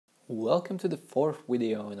Welcome to the fourth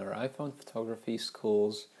video in our iPhone Photography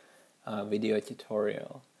School's video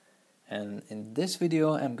tutorial. And in this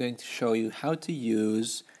video I'm going to show you how to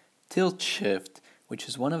use tilt shift, which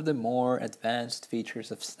is one of the more advanced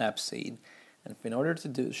features of Snapseed. And in order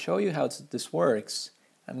to show you how this works,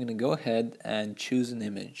 I'm going to go ahead and choose an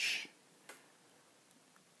image.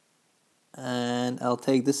 And I'll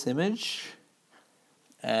take this image.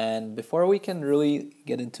 And before we can really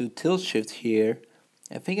get into tilt shift here,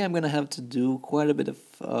 I think I'm going to have to do quite a bit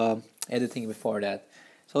of editing before that.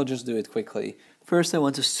 So I'll just do it quickly. First I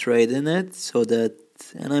want to straighten it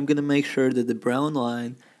and I'm going to make sure that the brown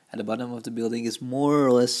line at the bottom of the building is more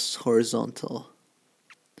or less horizontal.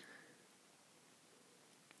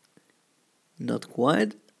 Not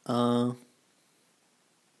quite. Alright.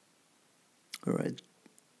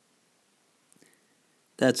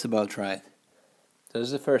 That's about right. So this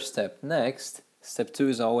is the first step. Next, step 2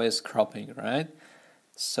 is always cropping, right?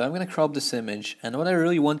 So I'm going to crop this image, and what I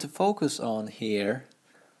really want to focus on here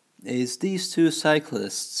is these two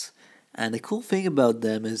cyclists. And the cool thing about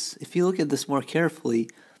them is, if you look at this more carefully,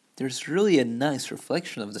 there's really a nice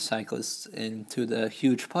reflection of the cyclists into the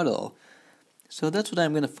huge puddle. So that's what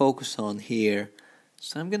I'm going to focus on here.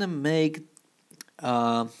 So I'm going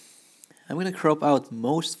to crop out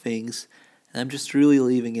most things, and I'm just really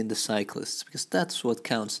leaving in the cyclists, because that's what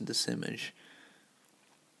counts in this image.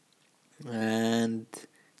 And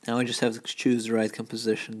now I just have to choose the right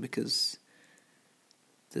composition, because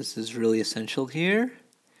this is really essential here.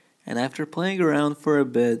 And after playing around for a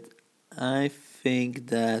bit, I think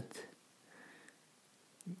that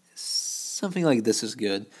something like this is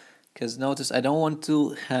good. Because notice I don't want to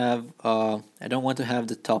have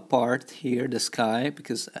the top part here, the sky,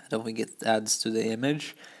 because I don't think it adds to the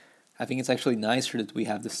image. I think it's actually nicer that we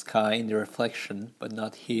have the sky in the reflection, but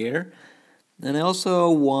not here. And I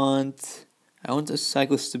also want the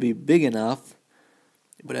cyclists to be big enough,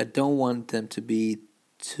 but I don't want them to be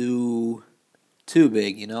too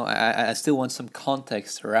big, you know. I still want some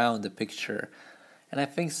context around the picture. And I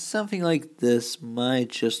think something like this might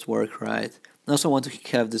just work right. I also want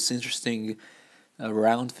to have this interesting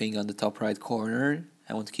round thing on the top right corner.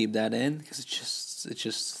 I want to keep that in because it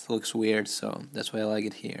just looks weird, so that's why I like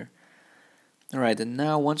it here. Alright, and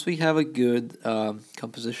now once we have a good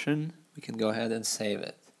composition, we can go ahead and save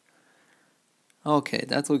it. Okay,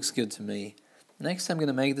 that looks good to me. Next I'm going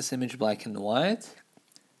to make this image black and white.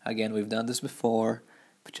 Again, we've done this before,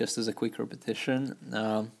 but just as a quick repetition.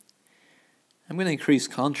 I'm going to increase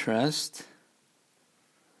contrast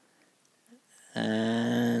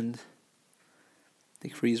and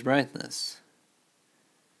decrease brightness.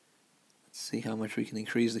 Let's see how much we can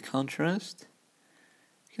increase the contrast.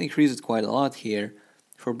 You can increase it quite a lot here.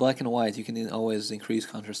 For black and white, you can always increase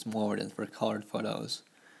contrast more than for colored photos.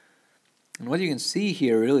 And what you can see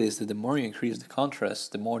here really is that the more you increase the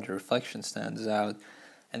contrast, the more the reflection stands out.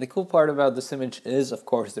 And the cool part about this image is, of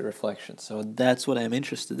course, the reflection. So that's what I'm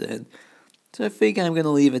interested in. So I think I'm going to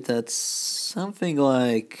leave it at something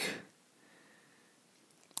like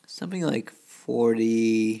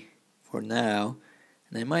 40 for now.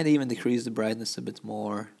 And I might even decrease the brightness a bit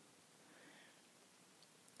more.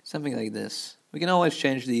 Something like this. We can always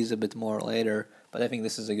change these a bit more later, but I think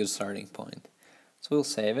this is a good starting point. So we'll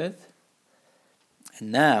save it. And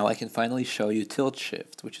now I can finally show you tilt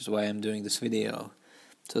shift, which is why I'm doing this video.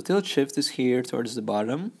 So tilt shift is here towards the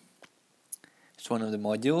bottom. It's one of the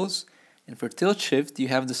modules. And for tilt shift, you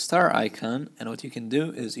have the star icon, and what you can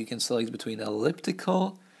do is you can select between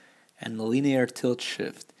elliptical and linear tilt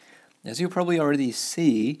shift. As you probably already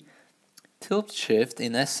see, tilt shift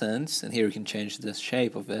in essence, and here we can change the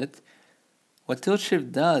shape of it. What tilt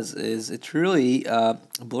shift does is it really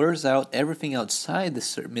blurs out everything outside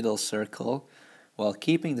the middle circle while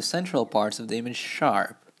keeping the central parts of the image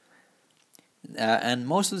sharp. And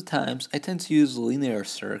most of the times I tend to use linear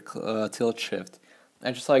tilt shift.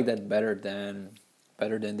 I just like that better than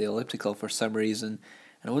the elliptical for some reason.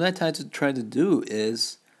 And what I try to do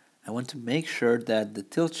is I want to make sure that the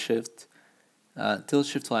tilt shift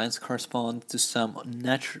lines correspond to some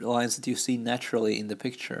natural lines that you see naturally in the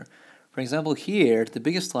picture. For example, here the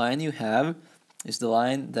biggest line you have is the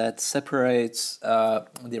line that separates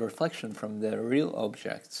the reflection from the real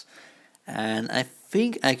objects. And I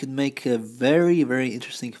think I could make a very, very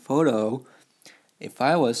interesting photo if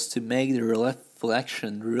I was to make the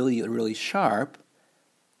reflection really, really sharp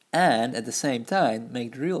and at the same time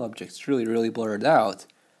make the real objects really, really blurred out,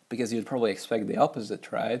 because you'd probably expect the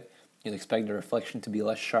opposite, right? You'd expect the reflection to be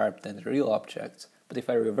less sharp than the real objects. But if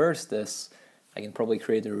I reverse this, I can probably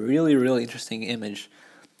create a really, really interesting image.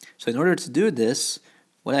 So in order to do this,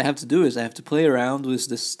 what I have to do is I have to play around with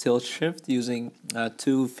this tilt shift using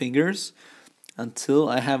 2 fingers until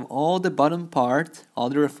I have all the bottom part, all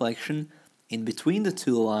the reflection in between the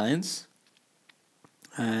 2 lines.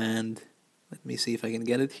 And let me see if I can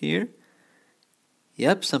get it here.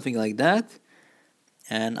 Yep, something like that.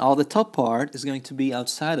 And all the top part is going to be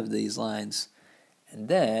outside of these lines. And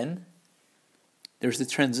then there's the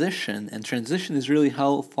transition, and transition is really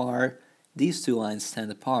how far these 2 lines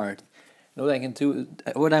stand apart. And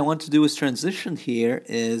what I want to do with transition here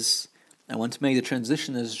is I want to make the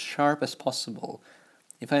transition as sharp as possible.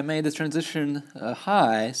 If I made the transition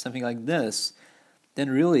high, something like this, then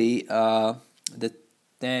really the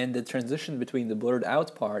transition between the blurred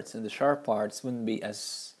out parts and the sharp parts wouldn't be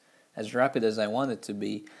as rapid as I want it to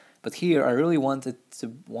be. But here I really want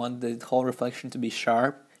the whole reflection to be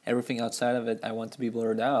sharp. Everything outside of it I want to be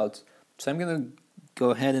blurred out. So I'm going to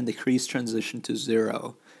go ahead and decrease transition to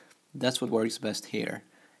 0. That's what works best here.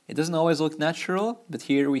 It doesn't always look natural, but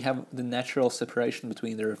here we have the natural separation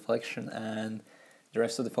between the reflection and the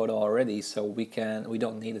rest of the photo already, so we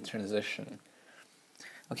don't need a transition.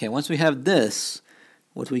 Okay, once we have this,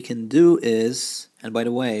 what we can do is, and by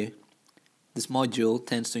the way, this module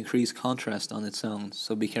tends to increase contrast on its own,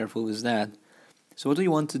 so be careful with that. So what we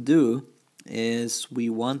want to do is we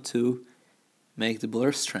want to make the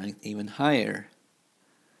blur strength even higher.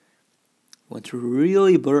 We want to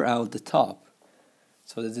really blur out the top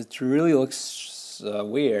so that it really looks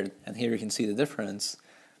weird, and here you can see the difference.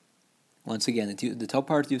 Once again, the top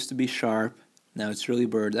part used to be sharp, now it's really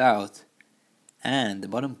blurred out, and the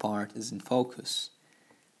bottom part is in focus.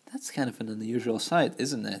 That's kind of an unusual sight,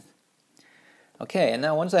 isn't it? Okay, and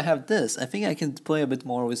now once I have this, I think I can play a bit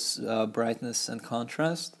more with brightness and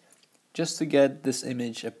contrast just to get this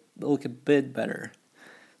image look a bit better.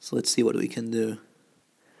 So let's see what we can do.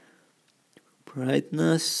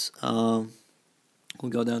 Brightness, we'll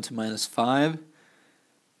go down to -5.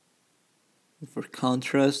 For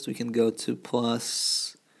contrast, we can go to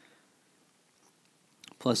plus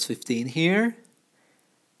 15 here.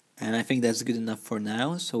 And I think that's good enough for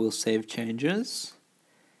now, so we'll save changes.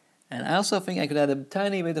 And I also think I could add a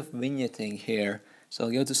tiny bit of vignetting here. So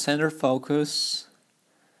I'll go to center focus.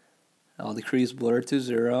 I'll decrease blur to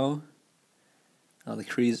 0. I'll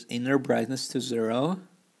decrease inner brightness to 0.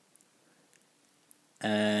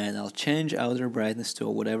 And I'll change outer brightness to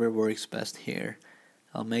whatever works best here.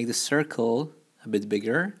 I'll make the circle a bit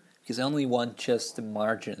bigger because I only want just the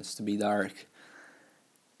margins to be dark.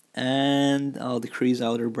 And I'll decrease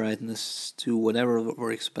outer brightness to whatever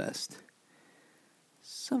works best.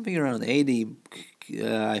 Something around 80,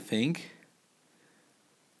 I think.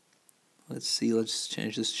 Let's see, let's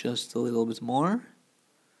change this just a little bit more.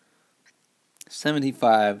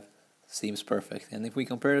 75 seems perfect. And if we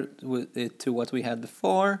compare it to what we had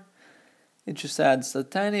before, it just adds a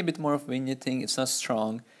tiny bit more of vignetting. It's not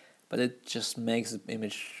strong, but it just makes the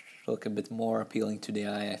image look a bit more appealing to the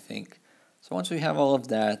eye, I think. So once we have all of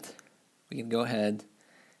that, we can go ahead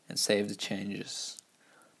and save the changes.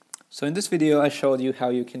 So in this video I showed you how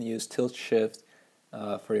you can use tilt shift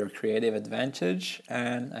for your creative advantage,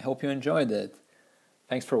 and I hope you enjoyed it.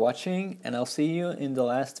 Thanks for watching, and I'll see you in the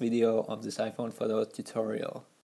last video of this iPhone photo tutorial.